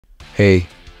Hey,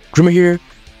 Grimu here,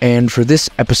 and for this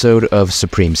episode of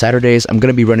Supreme Saturdays, I'm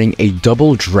going to be running a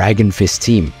double Dragon Fist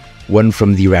team. One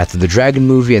from the Wrath of the Dragon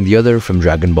movie and the other from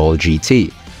Dragon Ball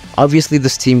GT. Obviously,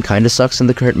 this team kinda sucks in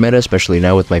the current meta, especially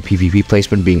now with my PvP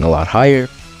placement being a lot higher.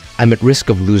 I'm at risk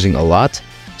of losing a lot,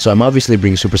 so I'm obviously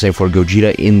bringing Super Saiyan 4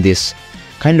 Gogeta in this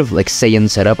kind of like Saiyan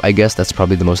setup, I guess. That's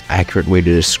probably the most accurate way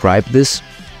to describe this.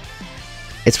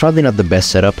 It's probably not the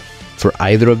best setup for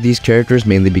either of these characters,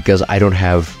 mainly because I don't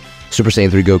have Super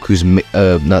Saiyan 3 Goku's,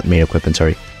 not main equipment,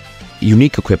 sorry,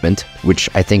 unique equipment, which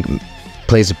I think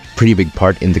plays a pretty big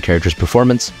part in the character's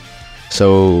performance.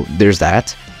 So there's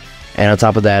that. And on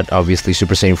top of that, obviously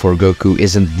Super Saiyan 4 Goku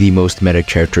isn't the most meta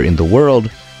character in the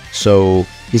world, so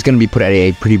he's going to be put at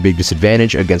a pretty big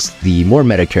disadvantage against the more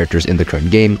meta characters in the current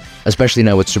game, especially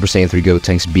now with Super Saiyan 3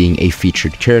 Gotenks being a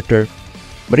featured character.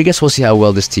 But I guess we'll see how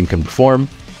well this team can perform,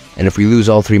 and if we lose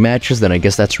all 3 matches, then I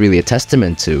guess that's really a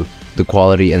testament to the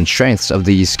quality and strengths of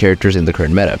these characters in the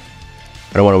current meta.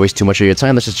 I don't want to waste too much of your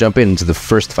time, let's just jump into the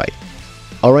first fight.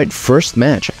 Alright, first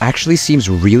match actually seems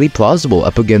really plausible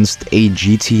up against a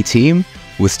GT team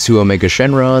with 2 Omega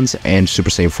Shenrons and Super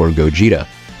Saiyan 4 Gogeta.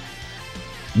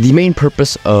 The main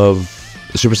purpose of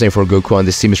Super Saiyan 4 Goku on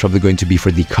this team is probably going to be for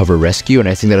the cover rescue, and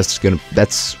I think that's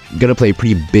gonna play a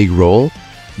pretty big role,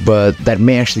 but that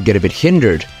may actually get a bit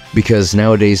hindered because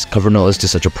nowadays cover null is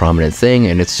just such a prominent thing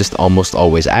and it's just almost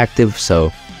always active, so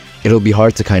it'll be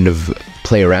hard to kind of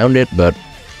play around it, but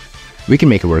we can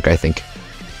make it work, I think.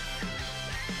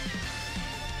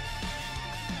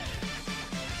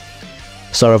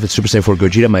 Start off with Super Saiyan 4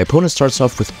 Gogeta. My opponent starts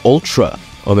off with Ultra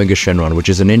Omega Shenron, which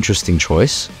is an interesting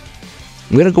choice.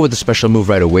 I'm going to go with the special move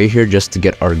right away here just to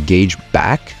get our gauge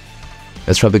back.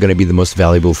 That's probably going to be the most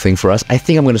valuable thing for us. I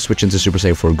think I'm going to switch into Super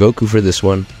Saiyan 4 Goku for this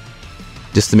one,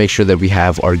 just to make sure that we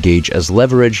have our gauge as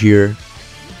leverage here.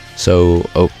 So,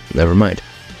 oh, never mind.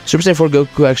 Super Saiyan 4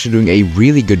 Goku actually doing a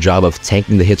really good job of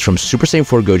tanking the hits from Super Saiyan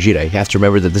 4 Gogeta. You have to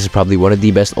remember that this is probably one of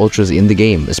the best Ultras in the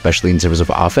game, especially in terms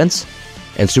of offense.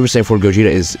 And Super Saiyan 4 Gogeta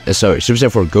is, Super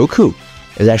Saiyan 4 Goku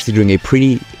is actually doing a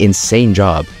pretty insane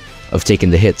job of taking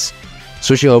the hits.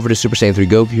 Switching over to Super Saiyan 3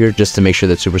 Goku here, just to make sure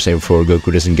that Super Saiyan 4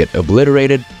 Goku doesn't get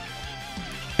obliterated.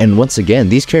 And once again,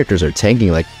 these characters are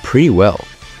tanking like pretty well,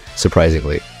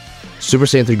 surprisingly. Super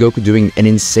Saiyan 3 Goku doing an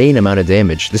insane amount of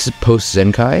damage. This is post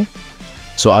Zenkai,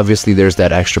 so obviously there's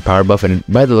that extra power buff, and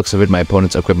by the looks of it, my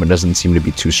opponent's equipment doesn't seem to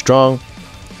be too strong,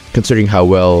 considering how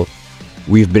well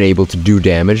we've been able to do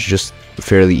damage just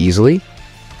fairly easily.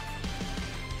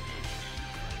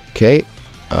 Okay,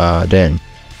 dang.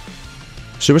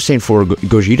 Super Saiyan 4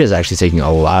 Gogeta is actually taking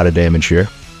a lot of damage here.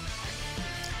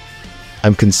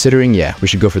 I'm considering, yeah, we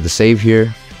should go for the save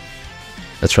here.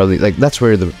 That's probably, like, that's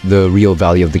where the real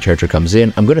value of the character comes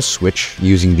in. I'm gonna switch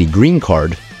using the green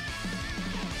card,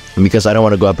 and because I don't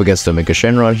want to go up against Omega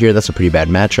Shenron here, that's a pretty bad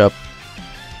matchup.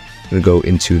 I'm gonna go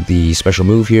into the special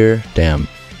move here. Damn.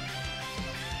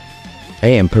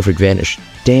 Hey, and perfect vanish.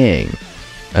 Dang.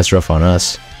 That's rough on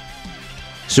us.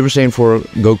 Super Saiyan 4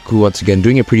 Goku once again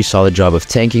doing a pretty solid job of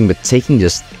tanking, but taking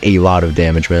just a lot of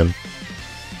damage, man.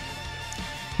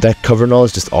 That cover null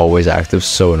is just always active,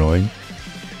 so annoying.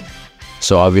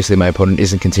 So obviously my opponent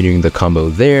isn't continuing the combo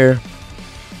there.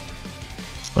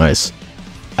 Nice.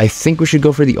 I think we should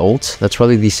go for the ult. That's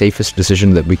probably the safest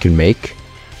decision that we can make.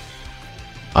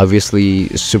 Obviously,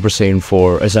 Super Saiyan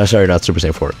 4... sorry, not Super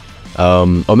Saiyan 4.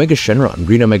 Omega Shenron.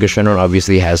 Green Omega Shenron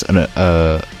obviously has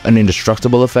an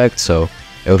indestructible effect, so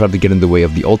it will probably get in the way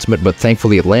of the ultimate, but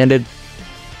thankfully it landed.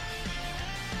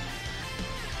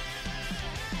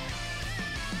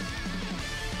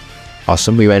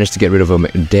 Awesome, we managed to get rid of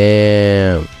Omega.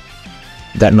 Damn.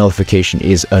 That nullification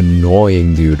is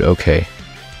annoying, dude. Okay.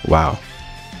 Wow.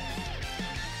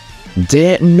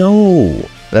 No!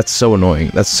 That's so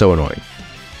annoying. That's so annoying.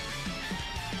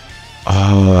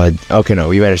 Okay, no,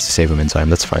 we managed to save him in time.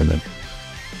 That's fine then.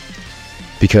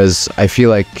 Because I feel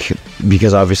like,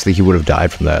 because obviously he would have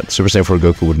died from that. Super Saiyan 4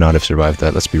 Goku would not have survived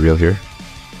that. Let's be real here.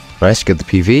 Nice, get the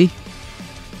PV.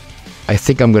 I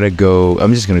think I'm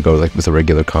just gonna go like with a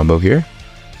regular combo here.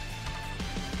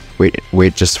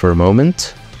 Wait just for a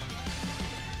moment.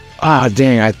 Ah,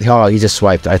 dang, he just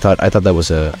swiped. I thought that was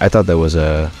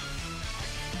a,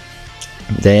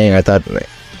 dang, I thought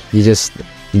he just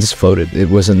floated. It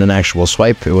wasn't an actual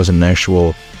swipe, it wasn't an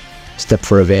actual step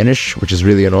for a vanish, which is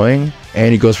really annoying.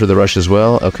 And he goes for the rush as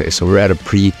well. Okay, so we're at a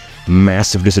pretty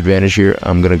massive disadvantage here.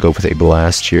 I'm gonna go with a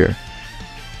blast here.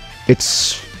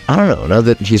 It's, I don't know, now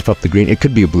that he's popped the green, it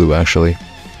could be a blue actually.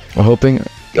 I'm hoping.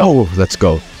 Oh, let's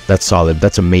go. That's solid.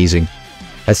 That's amazing.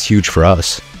 That's huge for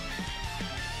us.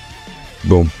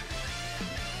 Boom.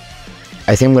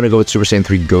 I think I'm gonna go with Super Saiyan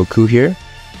 3 Goku here,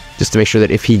 just to make sure that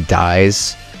if he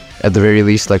dies, at the very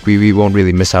least, like we won't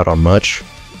really miss out on much.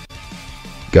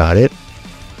 Got it.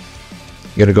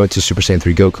 Gonna go into Super Saiyan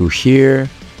 3 Goku here.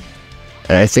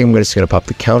 And I think I'm just gonna pop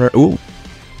the counter. Ooh!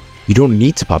 You don't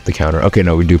need to pop the counter. Okay,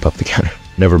 no, we do pop the counter.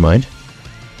 Never mind.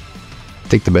 I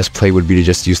think the best play would be to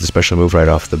just use the special move right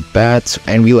off the bat.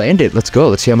 And we land it. Let's go.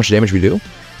 Let's see how much damage we do.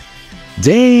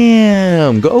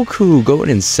 Damn! Goku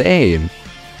going insane.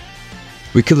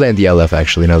 We could land the LF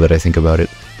actually, now that I think about it.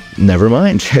 Never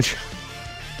mind.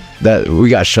 That we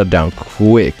got shut down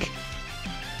quick.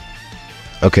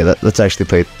 Okay, let's actually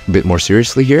play it a bit more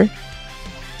seriously here.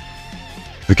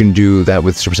 We can do that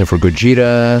with Super Saiyan 4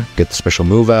 Gogeta, get the special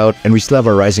move out, and we still have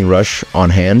our Rising Rush on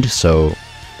hand, so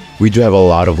we do have a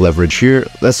lot of leverage here.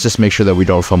 Let's just make sure that we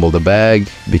don't fumble the bag,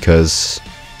 because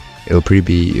it'll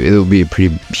be a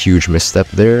pretty huge misstep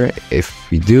there if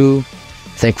we do.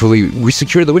 Thankfully, we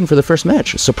secured the win for the first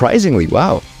match. Surprisingly,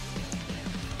 wow.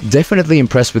 Definitely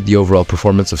impressed with the overall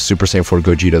performance of Super Saiyan 4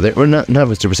 Gogeta there. Or not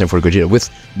with Super Saiyan 4 Gogeta, with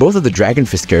both of the Dragon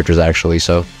Fist characters actually,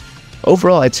 so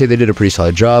overall I'd say they did a pretty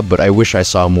solid job, but I wish I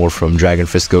saw more from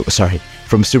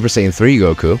from Super Saiyan 3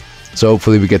 Goku, so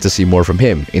hopefully we get to see more from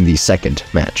him in the second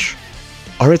match.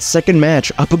 Alright, second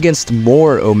match, up against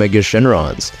more Omega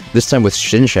Shenrons, this time with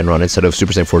Shin Shenron instead of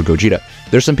Super Saiyan 4 Gogeta.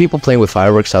 There's some people playing with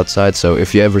fireworks outside, so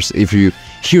if you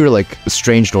hear like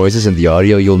strange noises in the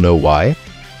audio, you'll know why.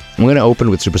 I'm gonna open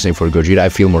with Super Saiyan 4 Gogeta, I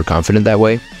feel more confident that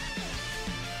way.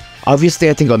 Obviously,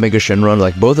 I think Omega Shenron,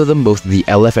 like both of them, both the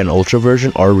LF and Ultra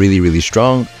version, are really, really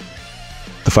strong.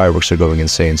 The fireworks are going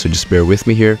insane, so just bear with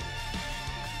me here.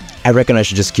 I reckon I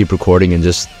should just keep recording and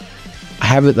just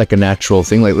have it like a natural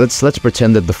thing. Like let's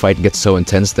pretend that the fight gets so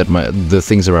intense that the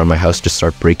things around my house just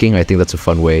start breaking. I think that's a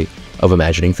fun way of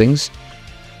imagining things.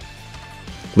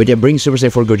 But yeah, bringing Super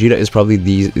Saiyan 4 Gogeta is probably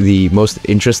the most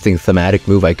interesting thematic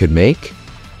move I could make.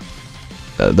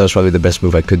 That was probably the best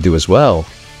move I could do as well.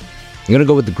 I'm gonna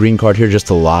go with the green card here just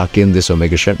to lock in this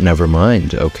Omega Shen. Never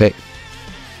mind. Okay.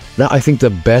 Now I think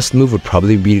the best move would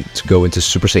probably be to go into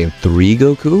Super Saiyan 3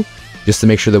 Goku, just to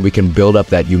make sure that we can build up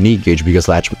that unique gauge, because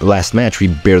last match we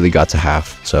barely got to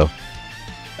half. So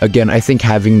again, I think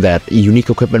having that unique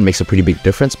equipment makes a pretty big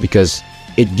difference, because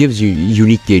it gives you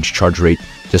unique gauge charge rate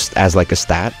just as like a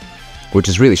stat, which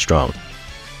is really strong.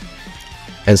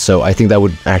 And so I think that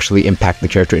would actually impact the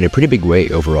character in a pretty big way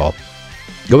overall.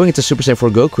 Going into Super Saiyan 4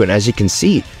 Goku, and as you can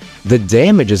see, the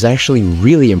damage is actually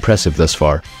really impressive thus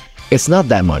far. It's not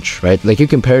that much, right? Like you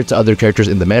compare it to other characters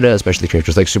in the meta, especially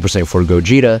characters like Super Saiyan 4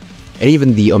 Gogeta, and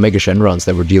even the Omega Shenrons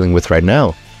that we're dealing with right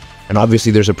now. And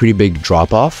obviously there's a pretty big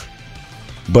drop-off.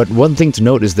 But one thing to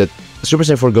note is that Super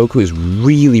Saiyan 4 Goku is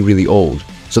really, really old.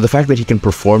 So the fact that he can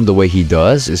perform the way he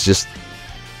does is just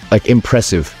like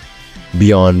impressive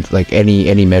beyond like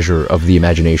any measure of the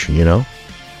imagination, you know?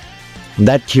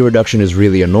 That key reduction is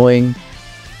really annoying.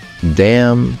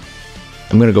 Damn.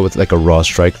 I'm gonna go with like a raw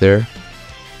strike there.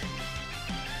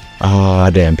 Ah,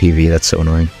 damn PV, that's so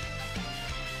annoying.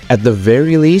 At the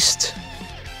very least,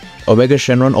 Omega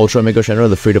Shenron, Ultra Omega Shenron,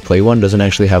 the free-to-play one, doesn't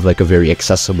actually have like a very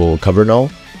accessible cover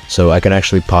null. So I can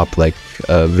actually pop like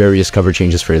various cover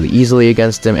changes fairly easily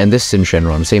against him. And this Sin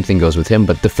Shenron, same thing goes with him,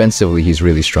 but defensively he's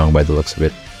really strong by the looks of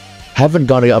it. Haven't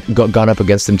gone up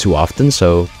against him too often,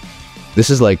 so this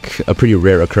is like a pretty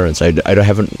rare occurrence. I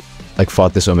haven't like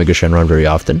fought this Omega Shenron very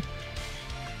often,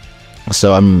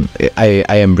 so I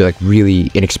am like really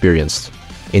inexperienced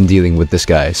in dealing with this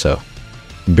guy. So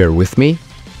bear with me.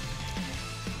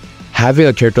 Having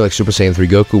a character like Super Saiyan 3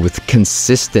 Goku with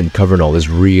consistent cover null is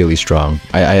really strong.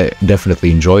 I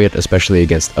definitely enjoy it, especially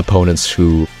against opponents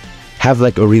who have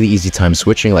like a really easy time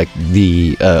switching, like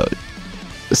the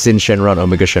Sin Shenron,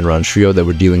 Omega Shenron trio that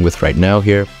we're dealing with right now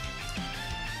here.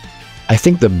 I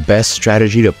think the best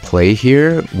strategy to play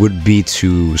here would be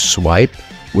to swipe,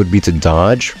 would be to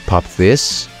dodge, pop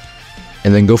this,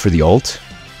 and then go for the ult.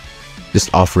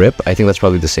 Just off rip. I think that's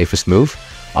probably the safest move.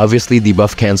 Obviously, the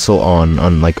buff cancel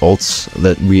on like ults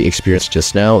that we experienced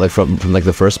just now, like from like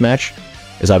the first match,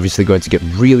 is obviously going to get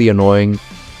really annoying,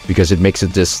 because it makes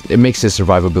his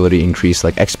survivability increase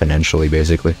like exponentially,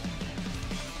 basically.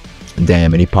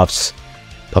 Damn, and he pops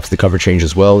the cover change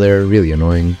as well there, really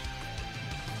annoying.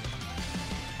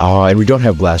 And we don't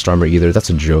have blast armor either. That's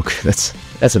a joke.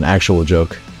 That's an actual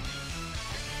joke.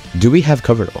 Do we have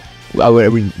cover null?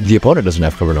 The opponent doesn't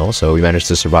have cover null, so we managed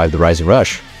to survive the Rising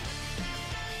Rush.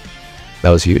 That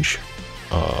was huge.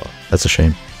 That's a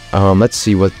shame. Let's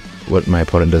see what my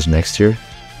opponent does next here.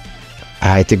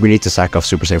 I think we need to sack off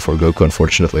Super Saiyan 4 Goku,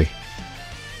 unfortunately.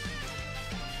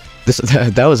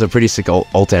 That was a pretty sick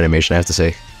ult animation, I have to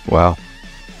say. Wow.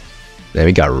 Then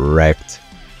we got wrecked.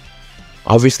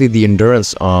 Obviously, the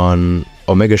endurance on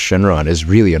Omega Shenron is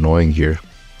really annoying here.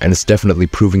 And it's definitely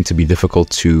proving to be difficult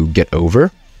to get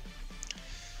over.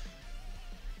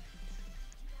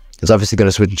 It's obviously going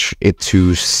to switch it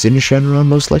to Sin Shenron,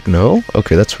 most likely. No?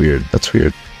 Okay, that's weird. That's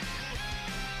weird.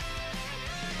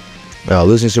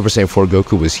 Losing Super Saiyan 4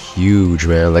 Goku was huge,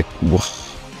 man. Like, whoa.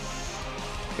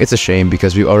 It's a shame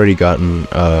because we've already gotten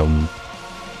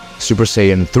Super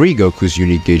Saiyan 3 Goku's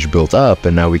unique gauge built up,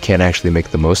 and now we can't actually make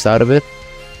the most out of it.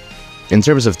 In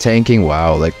terms of tanking,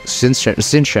 wow, like, Sin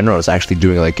Shenron is actually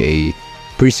doing like a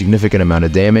pretty significant amount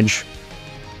of damage.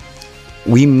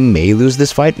 We may lose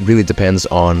this fight. It really depends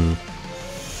on...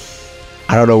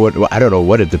 I don't know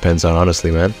what it depends on,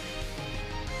 honestly, man.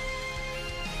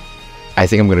 I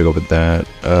think I'm gonna go with that.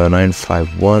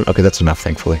 951. Okay, that's enough,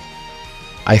 thankfully.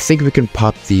 I think we can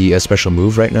pop the special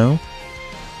move right now,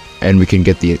 and we can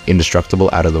get the indestructible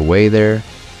out of the way there.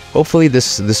 Hopefully,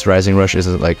 this Rising Rush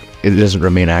isn't like it doesn't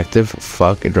remain active.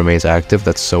 Fuck, it remains active.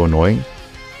 That's so annoying.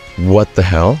 What the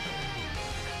hell?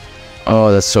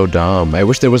 Oh, that's so dumb. I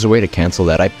wish there was a way to cancel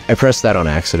that. I pressed that on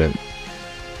accident.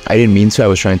 I didn't mean to. I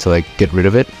was trying to like get rid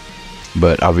of it,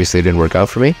 but obviously it didn't work out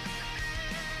for me.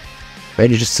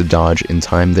 Maybe just to dodge in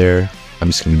time there. I'm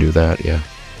just gonna do that, yeah.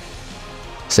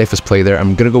 Safest play there.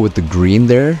 I'm gonna go with the green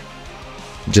there,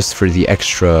 just for the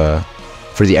extra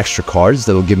cards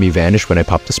that'll give me Vanish when I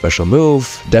pop the special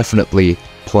move. Definitely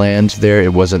planned there.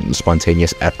 It wasn't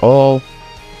spontaneous at all.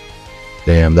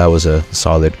 Damn, that was a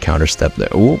solid counter step there.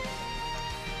 Ooh.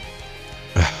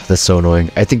 That's so annoying.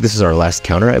 I think this is our last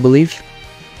counter, I believe.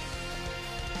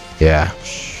 Yeah.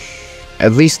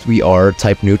 At least we are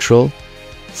type neutral,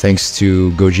 thanks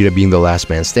to Gogeta being the last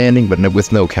man standing, but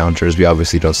with no counters, we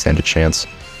obviously don't stand a chance.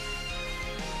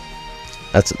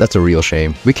 That's a real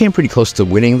shame. We came pretty close to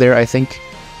winning there, I think.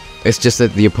 It's just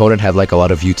that the opponent had like a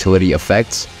lot of utility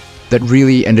effects that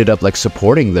really ended up like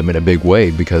supporting them in a big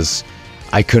way, because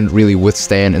I couldn't really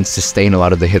withstand and sustain a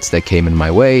lot of the hits that came in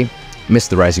my way.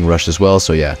 Missed the Rising Rush as well,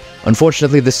 so yeah.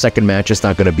 Unfortunately, this second match is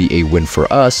not going to be a win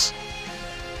for us.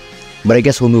 But I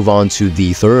guess we'll move on to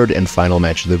the third and final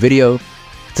match of the video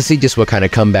to see just what kind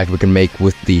of comeback we can make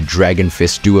with the Dragon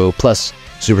Fist duo plus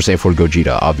Super Saiyan 4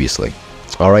 Gogeta, obviously.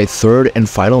 Alright, third and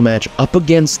final match up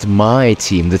against my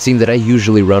team, the team that I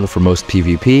usually run for most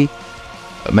PvP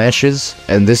matches,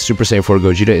 and this Super Saiyan 4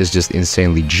 Gogeta is just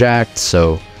insanely jacked,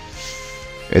 so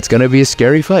it's gonna be a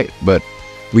scary fight, but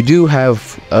we do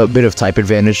have a bit of type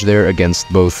advantage there against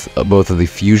both of the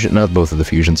fusion, not both of the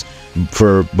fusions,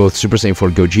 for both Super Saiyan 4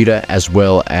 Gogeta as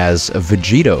well as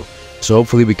Vegito. So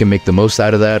hopefully we can make the most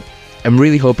out of that. I'm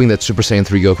really hoping that Super Saiyan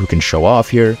 3 Goku can show off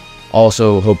here.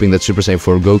 Also hoping that Super Saiyan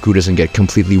 4 Goku doesn't get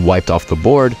completely wiped off the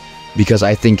board, because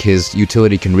I think his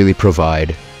utility can really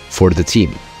provide for the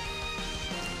team.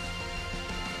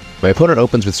 My opponent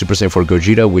opens with Super Saiyan 4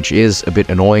 Gogeta, which is a bit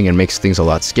annoying and makes things a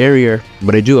lot scarier,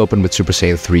 but I do open with Super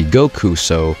Saiyan 3 Goku,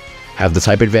 so have the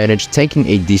type advantage, tanking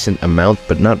a decent amount,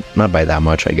 but not by that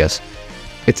much, I guess.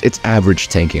 It's average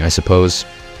tanking, I suppose.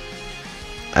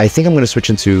 I think I'm going to switch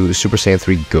into Super Saiyan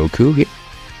 3 Goku here.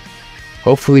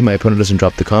 Hopefully my opponent doesn't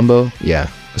drop the combo, yeah,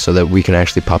 so that we can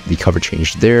actually pop the cover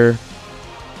change there.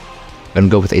 And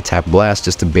go with a Tap Blast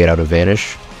just to bait out a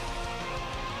Vanish,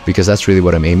 because that's really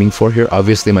what I'm aiming for here.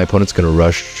 Obviously my opponent's going to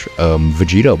rush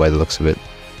Vegito by the looks of it.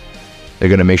 They're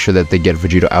going to make sure that they get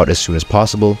Vegito out as soon as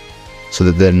possible, so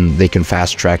that then they can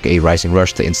fast track a Rising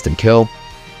Rush to instant kill.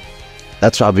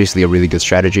 That's obviously a really good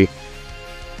strategy,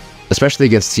 especially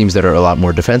against teams that are a lot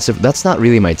more defensive. That's not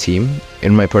really my team,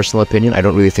 in my personal opinion. I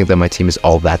don't really think that my team is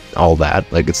all that.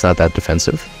 Like, it's not that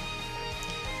defensive.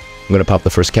 I'm going to pop the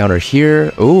first counter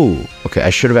here. Ooh, okay, I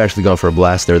should have actually gone for a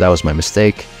blast there. That was my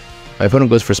mistake. My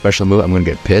opponent goes for a special move. I'm going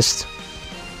to get pissed.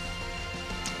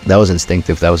 That was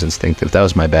instinctive. That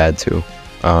was my bad, too.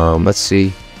 Let's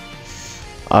see.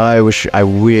 I wish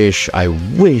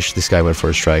this guy went for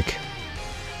a strike,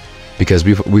 because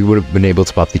we would have been able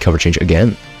to pop the cover change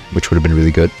again, which would have been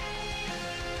really good.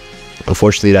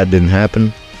 Unfortunately, that didn't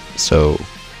happen, so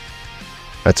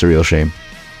that's a real shame.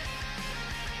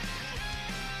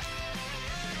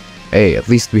 Hey, at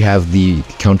least we have the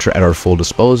counter at our full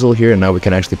disposal here, and now we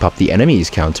can actually pop the enemy's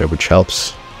counter, which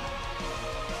helps.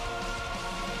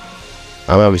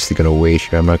 I'm obviously going to wait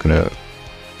here. I'm not going to...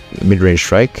 Mid-range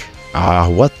strike? Ah,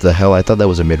 what the hell? I thought that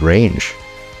was a mid-range.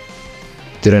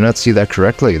 Did I not see that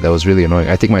correctly? That was really annoying.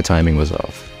 I think my timing was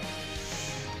off.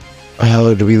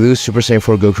 Oh, do we lose Super Saiyan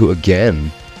 4 Goku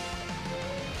again?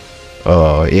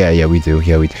 Oh, yeah, we do.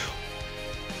 Yeah, we do.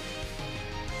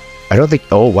 I don't think...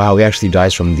 Oh, wow, he actually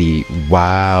dies from the...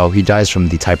 Wow, he dies from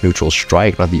the type neutral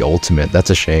strike, not the ultimate. That's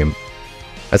a shame.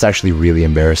 That's actually really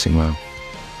embarrassing, wow.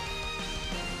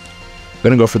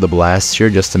 Gonna go for the blast here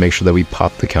just to make sure that we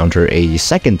pop the counter a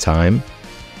second time.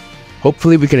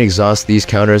 Hopefully we can exhaust these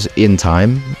counters in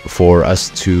time for us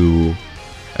to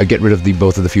get rid of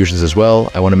both of the fusions as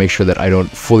well. I want to make sure that I don't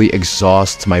fully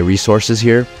exhaust my resources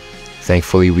here.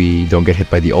 Thankfully we don't get hit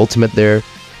by the ultimate there.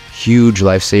 Huge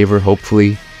lifesaver.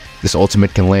 Hopefully this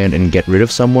ultimate can land and get rid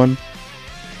of someone.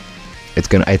 It's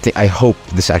gonna, I hope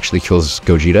this actually kills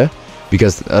Gogeta,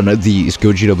 because the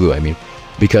Gogeta Blue, I mean,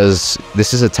 because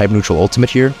this is a type neutral ultimate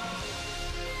here.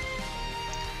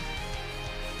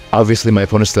 Obviously my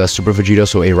opponent still has Super Vegeta,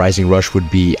 so a Rising Rush would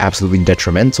be absolutely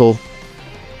detrimental.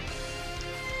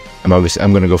 I'm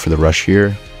gonna go for the rush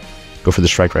here. Go for the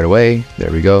strike right away.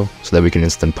 There we go, so that we can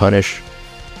instant punish.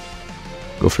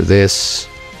 Go for this.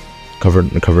 Cover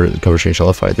change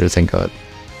nullified there, thank god.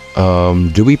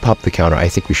 Do we pop the counter? I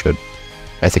think we should.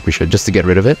 Just to get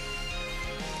rid of it.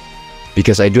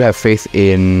 Because I do have faith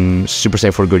in Super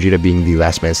Saiyan 4 Gogeta being the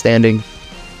last man standing.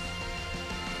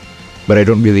 But I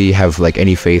don't really have like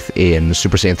any faith in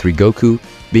Super Saiyan 3 Goku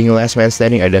being the last man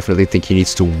standing. I definitely think he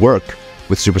needs to work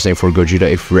with Super Saiyan 4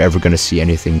 Gogeta if we're ever going to see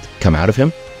anything come out of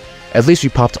him. At least we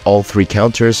popped all 3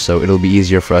 counters, so it'll be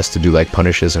easier for us to do like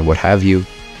punishes and what have you.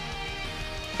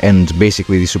 And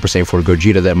basically the Super Saiyan 4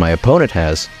 Gogeta that my opponent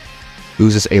has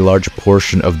loses a large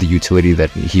portion of the utility that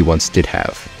he once did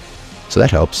have. So that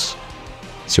helps.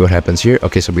 See what happens here.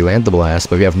 Okay, so we land the blast,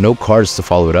 but we have no cards to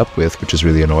follow it up with, which is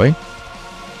really annoying.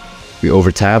 We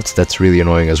over-tapped, that's really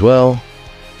annoying as well.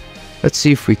 Let's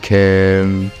see if we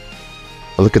can...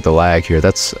 Oh, look at the lag here,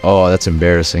 that's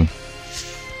embarrassing.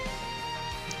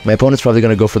 My opponent's probably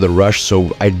going to go for the rush,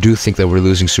 so I do think that we're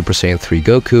losing Super Saiyan 3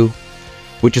 Goku,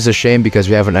 which is a shame because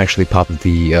we haven't actually popped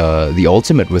the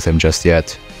ultimate with him just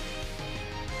yet.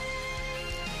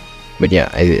 But yeah,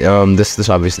 this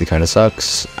obviously kind of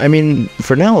sucks. I mean,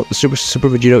 for now, Super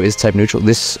Vegito is type neutral.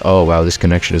 Oh wow, this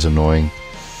connection is annoying.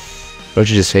 Don't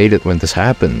you just hate it when this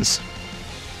happens?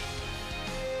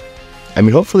 I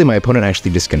mean, hopefully my opponent actually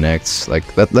disconnects. Like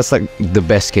that's like the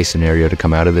best case scenario to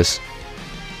come out of this.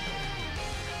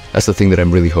 That's the thing that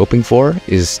I'm really hoping for,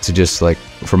 is to just like,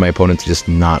 for my opponent to just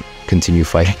not continue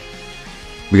fighting.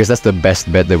 Because that's the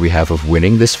best bet that we have of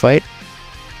winning this fight.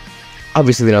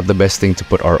 Obviously not the best thing to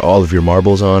put all of your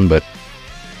marbles on, but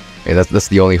hey, that's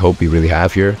the only hope we really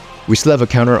have here. We still have a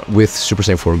counter with Super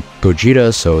Saiyan 4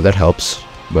 Gogeta, so that helps,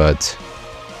 but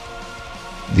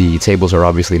the tables are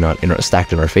obviously not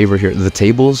stacked in our favor here. The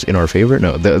tables in our favor?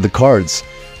 No, the cards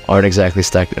aren't exactly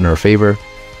stacked in our favor.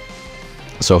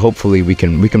 So hopefully we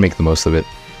can make the most of it.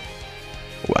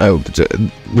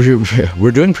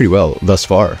 We're doing pretty well thus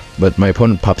far, but my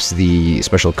opponent pops the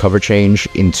special cover change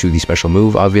into the special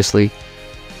move, obviously.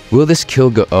 Will this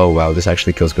kill Oh wow, this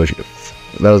actually kills Gogeta.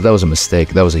 That was a mistake.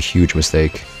 That was a huge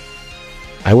mistake.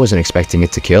 I wasn't expecting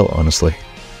it to kill, honestly.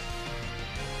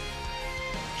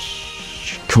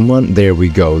 Come on, there we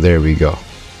go, there we go.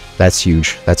 That's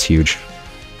huge, that's huge.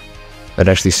 That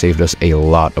actually saved us a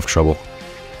lot of trouble.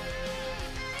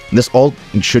 This ult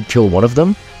should kill one of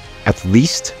them, at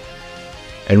least,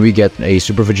 and we get a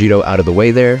Super Vegito out of the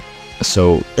way there.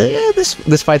 So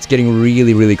this fight's getting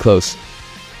really, really close.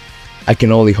 I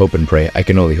can only hope and pray. I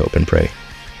can only hope and pray.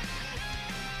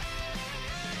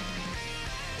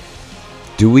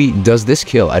 Does this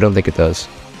kill? I don't think it does.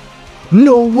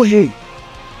 No way!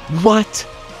 What?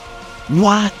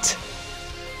 What?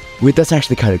 Wait, that's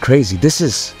actually kind of crazy.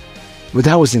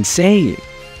 That was insane.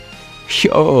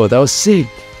 Yo, that was sick.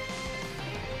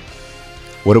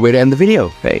 What a way to end the video.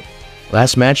 Hey,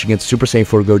 last match against Super Saiyan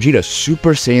 4 Gogeta.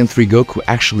 Super Saiyan 3 Goku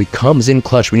actually comes in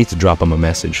clutch. We need to drop him a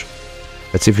message.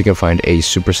 Let's see if we can find a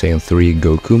Super Saiyan 3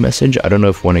 Goku message. I don't know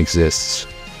if one exists.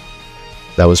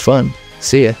 That was fun.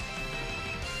 See ya.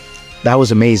 That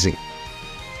was amazing.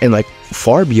 And like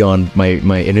far beyond my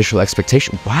initial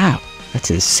expectation. Wow, that's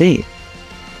insane.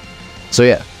 So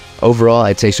yeah, overall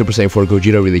I'd say Super Saiyan 4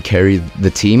 Gogeta really carried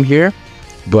the team here.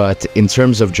 But in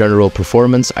terms of general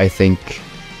performance, I think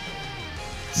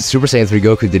Super Saiyan 3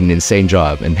 Goku did an insane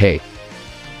job, and hey,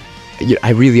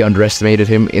 I really underestimated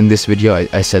him in this video.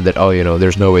 I said that, oh, you know,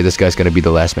 there's no way this guy's gonna be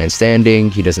the last man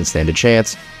standing, he doesn't stand a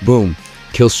chance. Boom,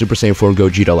 kills Super Saiyan 4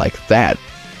 Gogeta like that.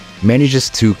 Manages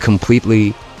to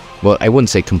completely, well, I wouldn't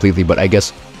say completely, but I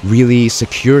guess really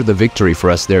secure the victory for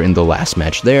us there in the last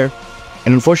match there.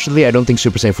 And unfortunately, I don't think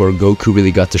Super Saiyan 4 Goku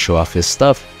really got to show off his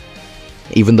stuff,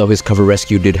 even though his cover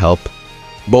rescue did help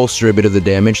bolster a bit of the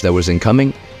damage that was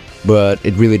incoming. But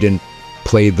it really didn't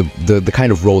play the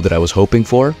kind of role that I was hoping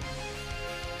for.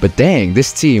 But dang,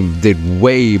 this team did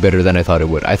way better than I thought it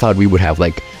would. I thought we would have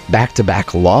like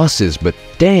back-to-back losses, but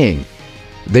dang,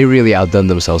 they really outdone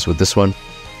themselves with this one.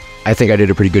 I think I did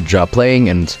a pretty good job playing,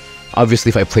 and Obviously,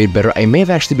 if I played better, I may have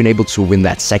actually been able to win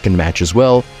that second match as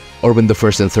well, or win the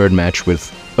first and third match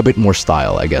with a bit more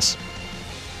style, I guess.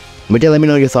 But yeah, let me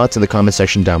know your thoughts in the comment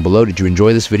section down below. Did you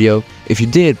enjoy this video? If you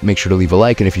did, make sure to leave a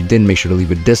like, and if you didn't, make sure to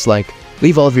leave a dislike.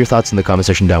 Leave all of your thoughts in the comment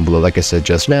section down below, like I said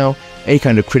just now. Any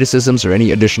kind of criticisms or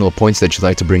any additional points that you'd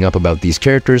like to bring up about these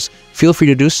characters, feel free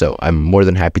to do so. I'm more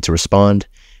than happy to respond.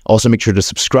 Also, make sure to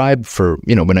subscribe for,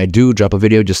 when I do drop a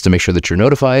video, just to make sure that you're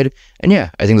notified. And yeah,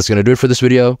 I think that's going to do it for this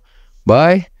video.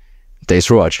 Bye. Thanks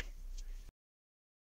for watching.